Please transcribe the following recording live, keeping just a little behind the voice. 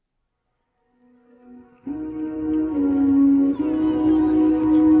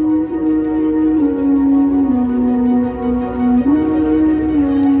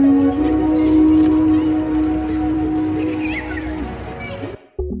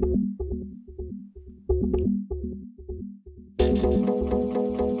It's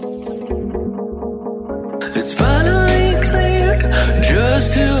finally clear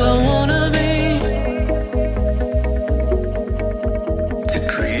just who I wanna be. To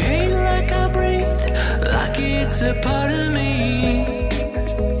create like I breathe, like it's a part of me.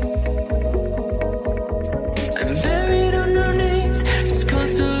 I'm buried underneath, it's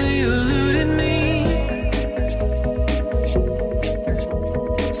constantly eluding me.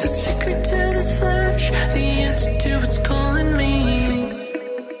 The secret to this flash, the answer to what's calling me.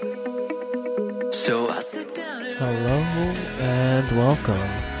 So I sit down and Hello and welcome.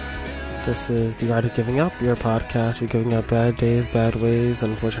 This is The Art of Giving Up, your podcast for giving up bad days, bad ways,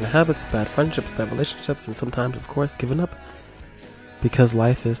 unfortunate habits, bad friendships, bad relationships, and sometimes, of course, giving up because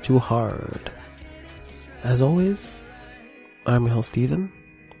life is too hard. As always, I'm your host, Steven,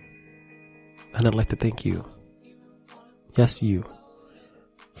 and I'd like to thank you, yes, you,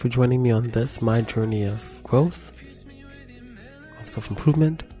 for joining me on this, my journey of growth, of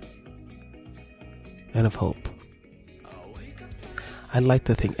self-improvement, and of hope. I'd like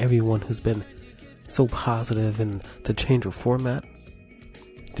to thank everyone who's been so positive in the change of format.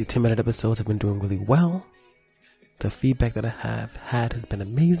 The 10-minute episodes have been doing really well. The feedback that I have had has been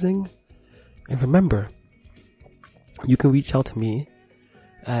amazing. And remember, you can reach out to me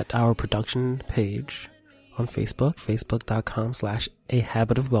at our production page on Facebook,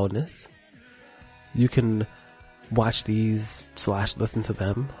 facebook.com/ahabitofwellness. You can watch these / listen to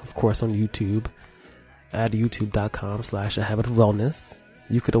them, of course, on YouTube at youtube.com/ahabitofwellness.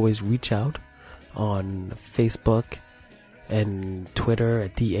 You could always reach out on Facebook and Twitter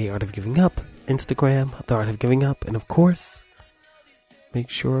at DA Art of Giving Up, Instagram, The Art of Giving Up, and of course, make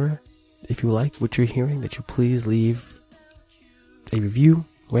sure, if you like what you're hearing, that you please leave a review,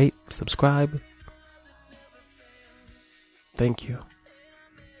 rate, subscribe. Thank you.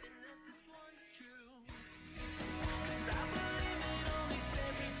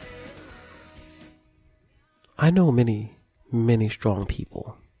 I know many, many strong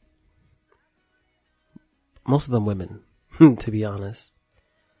people. Most of them women, to be honest.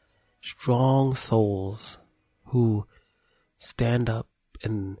 Strong souls who stand up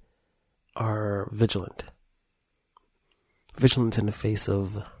and are vigilant. Vigilant in the face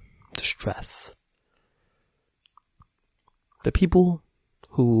of distress. The people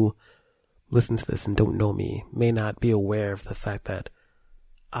who listen to this and don't know me may not be aware of the fact that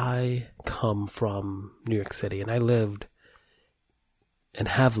I come from New York City, and I lived and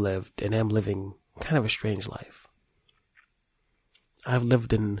have lived and am living kind of a strange life. I've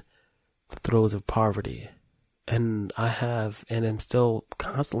lived in the throes of poverty, and I have and am still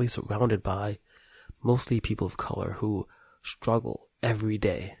constantly surrounded by mostly people of color who struggle every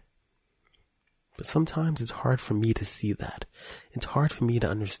day. But sometimes it's hard for me to see that. It's hard for me to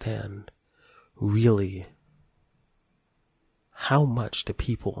understand really how much the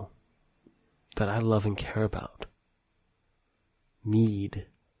people that I love and care about need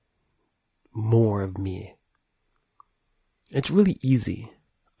more of me. It's really easy,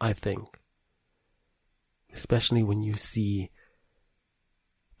 I think, especially when you see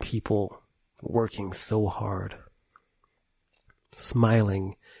people working so hard,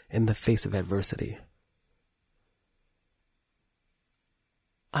 smiling in the face of adversity.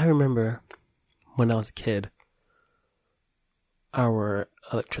 I remember when I was a kid, our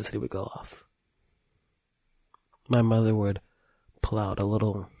electricity would go off. My mother would pull out a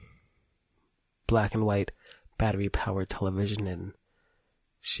little black and white battery-powered television, and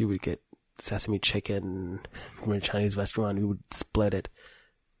she would get sesame chicken from a Chinese restaurant. We would split it.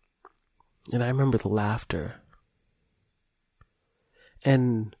 And I remember the laughter.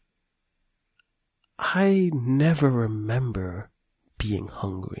 And I never remember being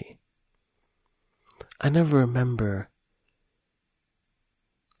hungry. I never remember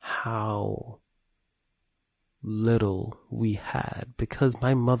how little we had, because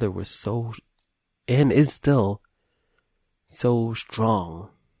my mother was so, and is still so strong,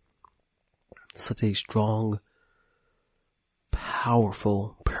 such a strong,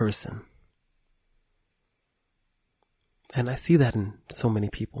 powerful person. And I see that in so many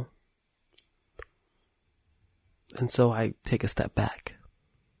people. And so I take a step back.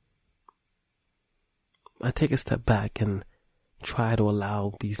 I take a step back and try to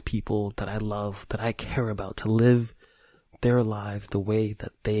allow these people that I love, that I care about, to live their lives the way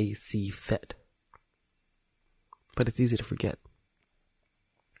that they see fit. But it's easy to forget.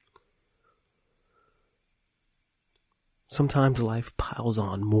 Sometimes life piles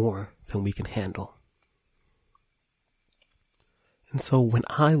on more than we can handle. And so when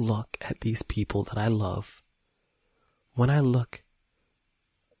I look at these people that I love, when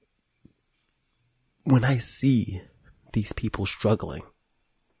I see these people struggling,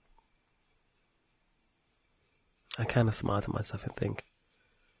 I kind of smile to myself and think,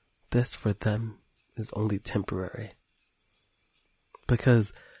 this for them is only temporary.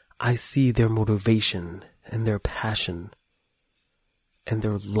 Because I see their motivation and their passion and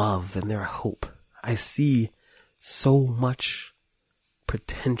their love and their hope. I see so much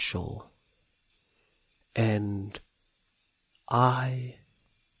potential, and I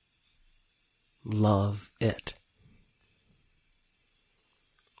love it.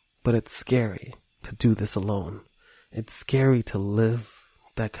 But it's scary to do this alone. It's scary to live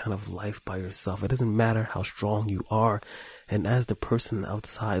that kind of life by yourself. It doesn't matter how strong you are. And as the person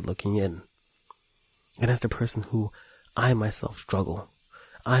outside looking in, and as the person who I myself struggle,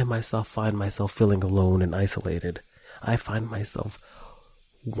 I myself find myself feeling alone and isolated. I find myself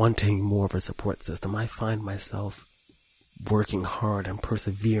wanting more of a support system. I find myself working hard and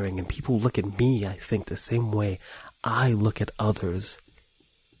persevering, and people look at me, I think, the same way I look at others.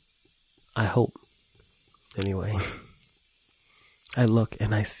 I hope. Anyway, I look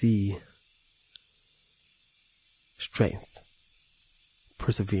and I see strength,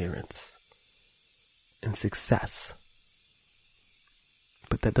 perseverance, and success.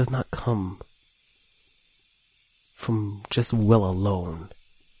 But that does not come from just will alone.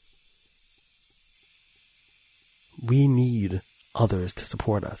 We need others to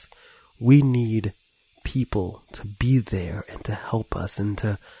support us. We need people to be there and to help us and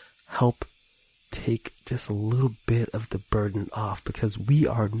to help take just a little bit of the burden off, because we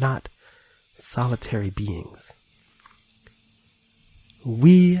are not solitary beings.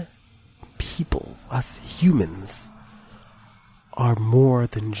 We people, us humans, are more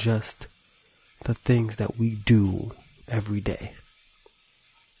than just the things that we do every day.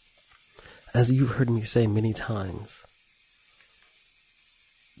 As you've heard me say many times,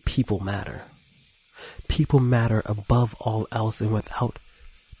 people matter. People matter above all else, and without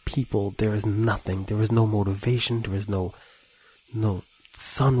people, there is nothing. There is no motivation. There is no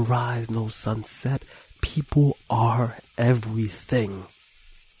sunrise, no sunset. People are everything.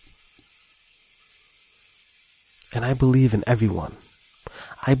 And I believe in everyone.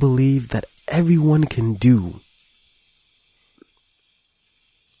 I believe that everyone can do.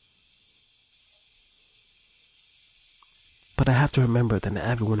 But I have to remember that not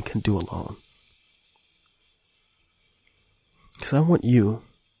everyone can do alone. Because I want you,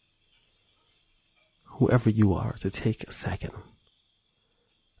 whoever you are, to take a second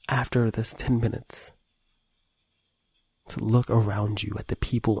after this 10 minutes to look around you at the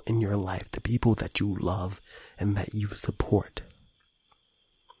people in your life, the people that you love and that you support,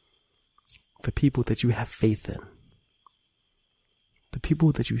 the people that you have faith in, the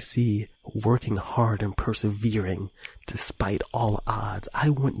people that you see working hard and persevering despite all odds. I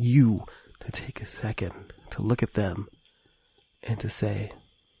want you to take a second to look at them and to say,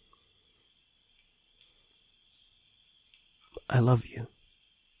 I love you,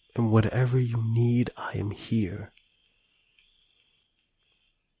 and whatever you need, I am here.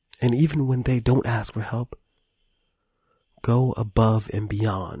 And even when they don't ask for help, go above and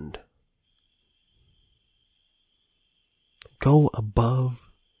beyond. Go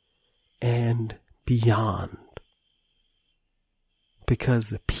above and beyond. Because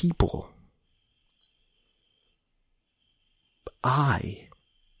the people, I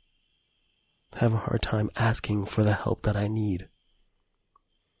have a hard time asking for the help that I need.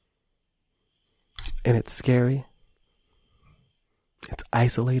 And it's scary. It's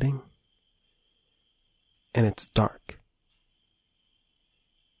isolating. And it's dark.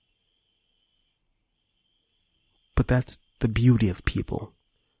 But that's the beauty of people.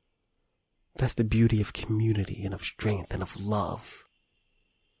 That's the beauty of community and of strength and of love.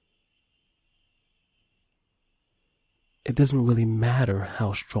 It doesn't really matter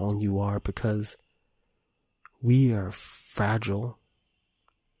how strong you are, because we are fragile.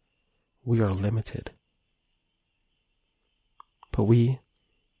 We are limited. But we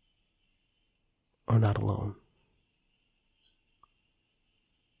are not alone.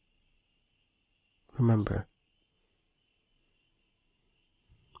 Remember,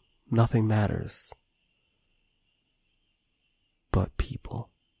 nothing matters but people.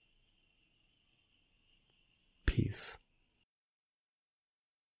 Peace.